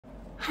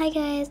Hi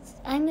guys,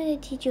 I'm going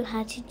to teach you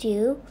how to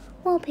do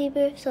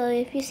wallpaper. So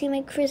if you see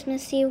my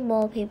Christmassy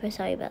wallpaper,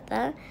 sorry about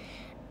that.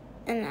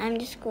 And I'm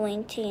just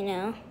going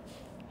to,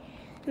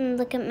 and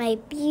look at my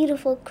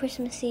beautiful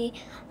Christmassy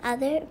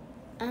other.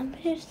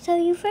 So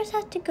you first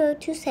have to go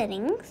to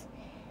settings.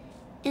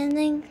 And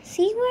then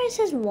see where it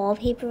says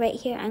wallpaper right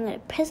here. I'm going to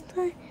press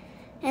that.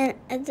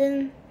 And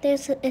then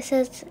it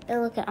says,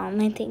 look at all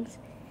my things.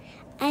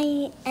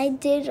 I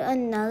did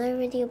another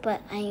video,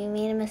 but I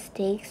made a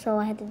mistake, so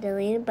I had to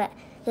delete it. But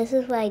this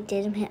is what I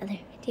did in my other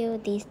video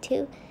with these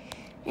two.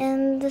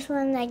 And this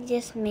one I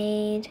just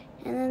made.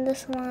 And then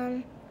this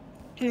one,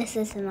 and this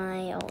is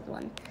my old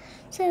one.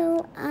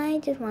 So I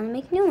just want to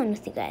make a new one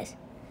with you guys.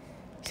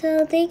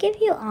 So they give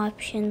you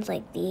options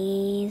like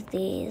these.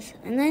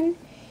 And then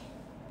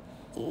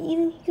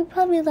you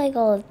probably like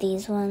all of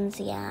these ones,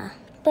 yeah.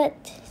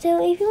 But,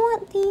 so if you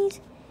want these,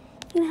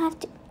 you have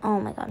to, oh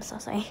my god, I'm so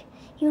sorry.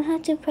 You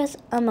have to press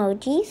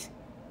emojis.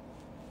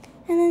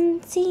 And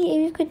then see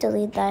if you could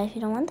delete that if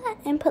you don't want that.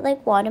 And put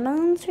like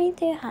watermelons right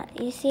there.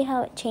 You see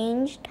how it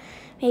changed?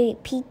 Maybe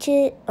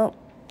peaches, oh,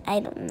 I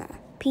don't know.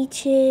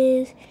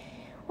 Peaches,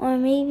 or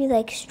maybe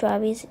like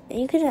strawberries.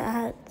 You could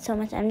add so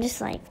much. I'm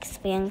just like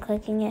spam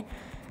clicking it.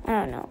 I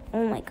don't know.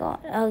 Oh my god.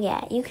 Oh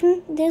yeah, you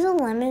can, there's a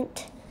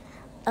limit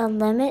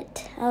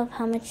of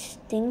how much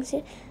things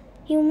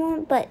you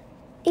want. But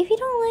if you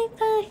don't like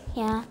that,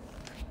 yeah,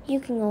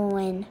 you can go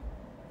in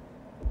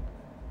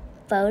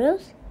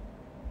photos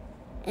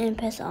and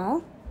press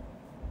all,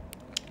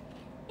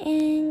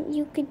 and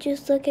you could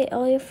just look at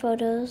all your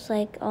photos,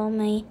 like all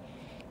my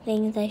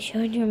things I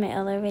showed you in my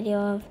other video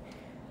of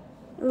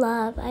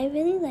love. I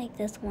really like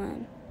this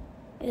one.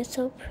 It's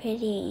so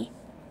pretty.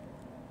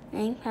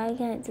 I'm probably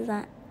gonna do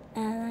that.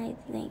 I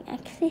think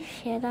actually,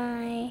 should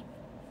I?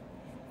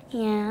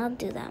 Yeah, I'll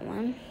do that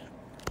one.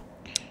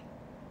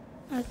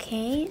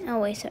 Okay. Oh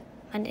wait, so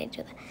why did I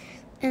do that?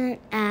 And then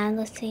add.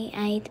 Let's see.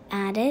 I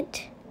add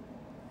it.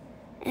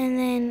 And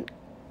then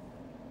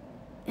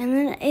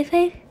if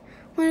I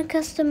want to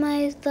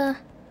customize the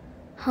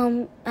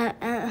home,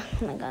 oh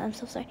my god, I'm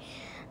so sorry.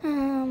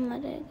 Where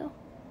did it go?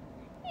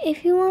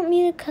 If you want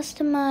me to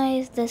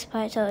customize this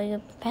part, so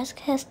you press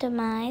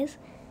customize.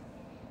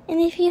 And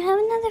if you have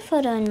another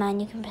photo in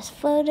mind, you can press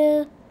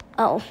photo.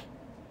 Oh,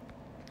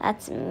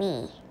 that's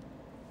me.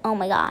 Oh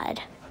my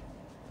god.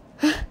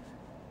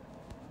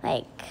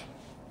 Like,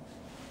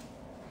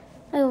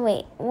 oh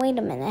wait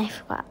a minute, I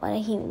forgot what I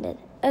even did.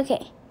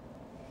 Okay.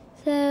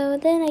 So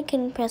then I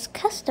can press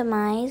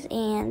customize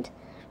and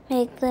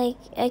make like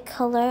a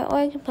color, or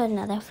I can put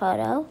another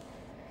photo.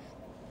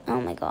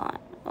 Oh my god.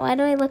 Why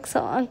do I look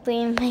so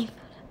ugly in my photo?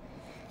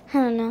 I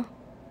don't know.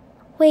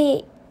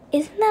 Wait,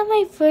 isn't that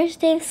my first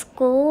day of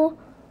school?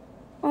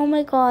 Oh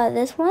my god,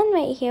 this one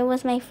right here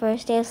was my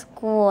first day of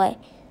school.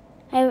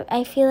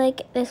 I feel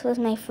like this was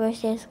my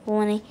first day of school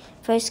when I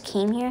first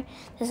came here.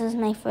 This was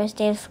my first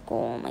day of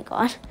school. Oh my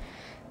god.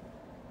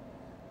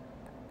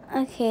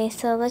 Okay,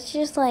 so let's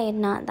just like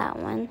not that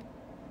one.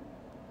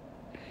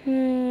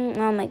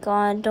 Oh my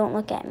god, don't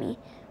look at me.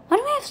 Why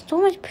do I have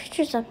so much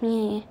pictures of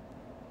me?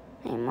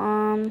 My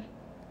mom.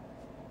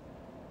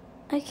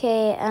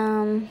 Okay,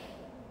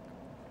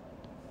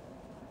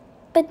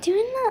 but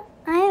doing that,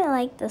 I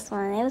like this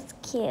one. It was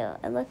cute.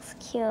 It looks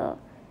cute.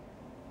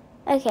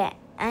 Okay,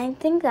 I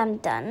think I'm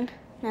done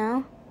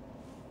now.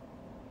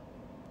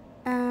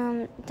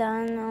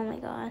 Done. Oh my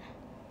god.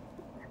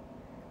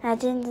 That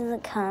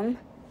doesn't come.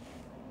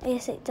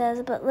 Yes, it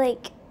does, but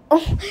like,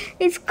 oh,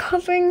 it's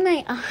covering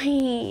my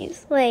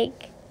eyes.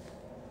 Like,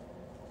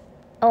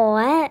 oh,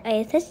 what?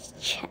 Wait, is this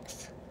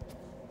chest?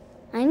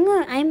 I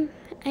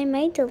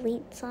might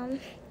delete some.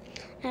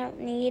 I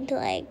don't need,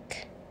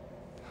 like,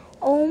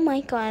 oh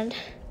my god.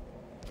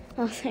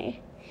 Oh,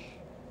 sorry.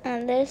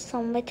 There's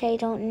so much I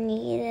don't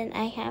need and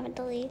I haven't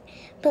deleted.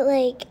 But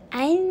like,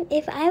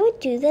 if I would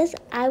do this,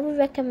 I would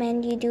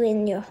recommend you do it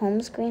in your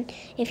home screen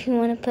if you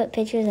want to put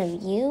pictures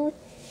of you.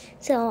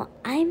 So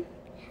I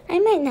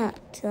might not,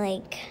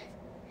 like,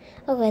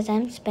 oh guys,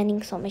 I'm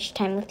spending so much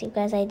time with you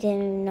guys, I didn't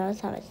even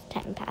notice how much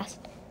time passed.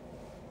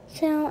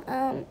 So,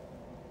 I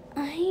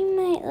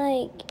might,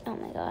 like, oh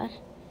my god,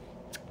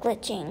 it's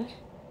glitching.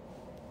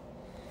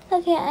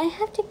 Okay, I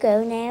have to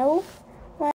go now.